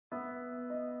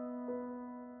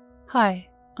Hi,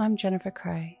 I'm Jennifer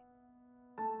Cray.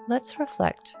 Let's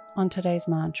reflect on today's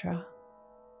mantra.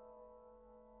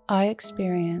 I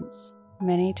experience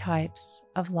many types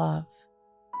of love.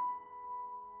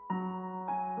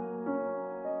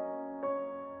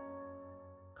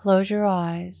 Close your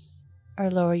eyes or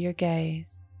lower your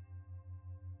gaze.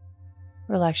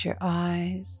 Relax your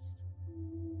eyes.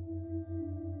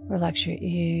 Relax your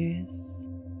ears.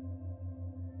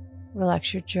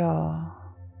 Relax your jaw.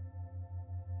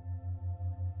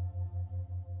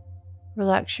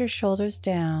 Relax your shoulders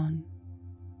down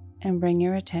and bring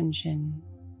your attention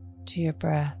to your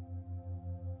breath.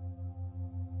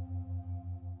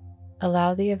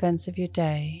 Allow the events of your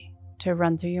day to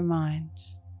run through your mind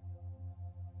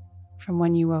from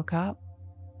when you woke up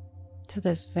to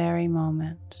this very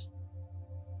moment.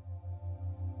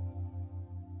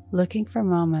 Looking for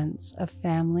moments of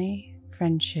family,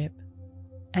 friendship,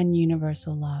 and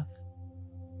universal love.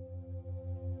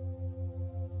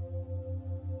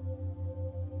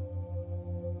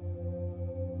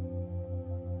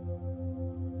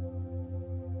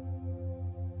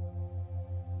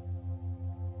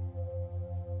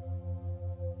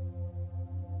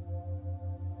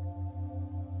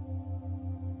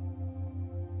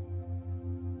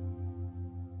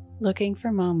 Looking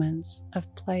for moments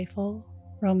of playful,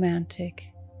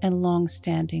 romantic, and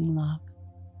long-standing love.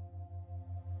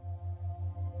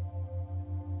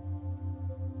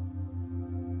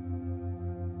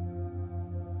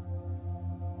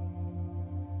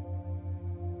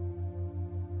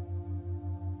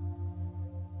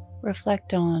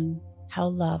 Reflect on how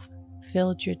love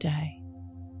filled your day.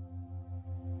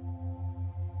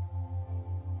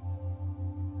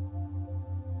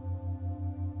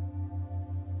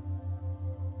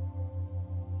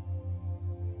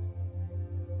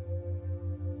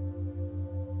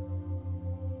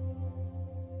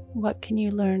 What can you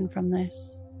learn from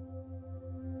this?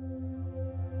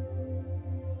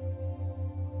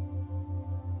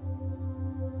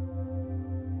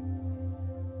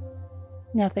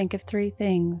 Now think of 3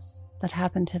 things that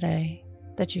happened today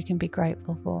that you can be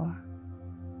grateful for.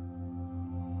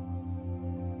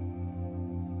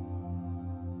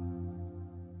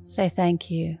 Say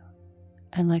thank you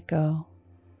and let go.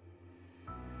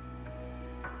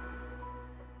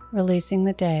 Releasing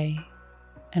the day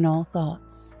and all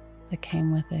thoughts that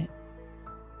came with it.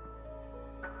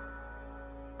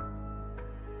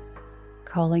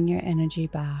 Calling your energy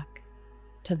back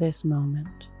to this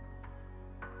moment.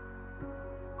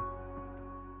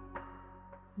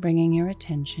 Bringing your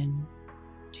attention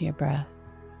to your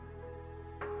breath.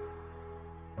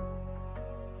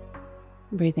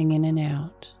 Breathing in and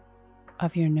out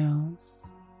of your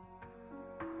nose.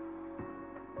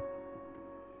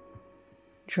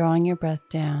 Drawing your breath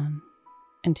down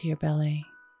into your belly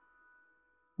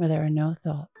where there are no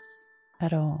thoughts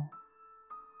at all.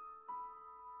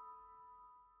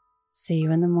 See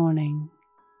you in the morning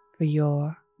for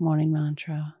your morning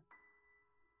mantra.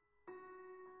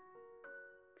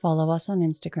 Follow us on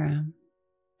Instagram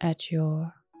at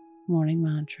Your Morning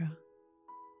Mantra.